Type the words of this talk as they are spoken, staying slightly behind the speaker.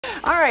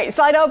All right,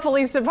 Slidell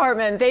Police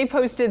Department, they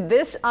posted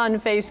this on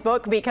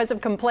Facebook. Because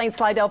of complaints,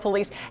 Slidell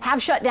Police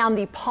have shut down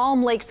the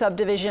Palm Lake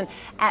Subdivision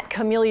at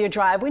Camelia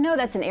Drive. We know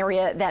that's an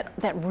area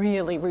that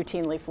really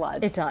routinely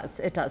floods.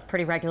 It does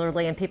pretty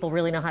regularly, and people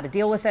really know how to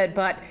deal with it.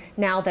 But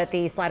now that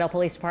the Slidell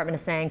Police Department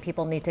is saying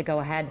people need to go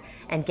ahead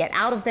and get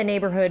out of the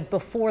neighborhood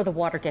before the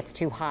water gets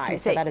too high.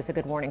 So that is a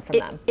good warning from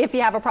them. If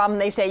you have a problem,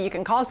 they say you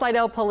can call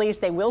Slidell Police.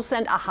 They will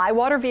send a high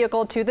water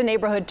vehicle to the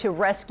neighborhood to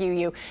rescue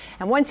you.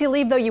 And once you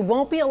leave, though, you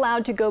won't be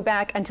allowed to go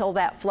back until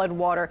that flood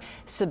water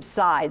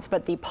subsides.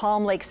 But the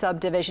Palm Lake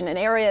Subdivision, an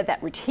area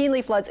that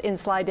routinely floods in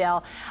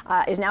Slidell,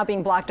 is now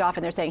being blocked off,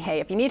 and they're saying, hey,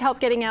 if you need help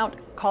getting out,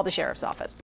 call the sheriff's office.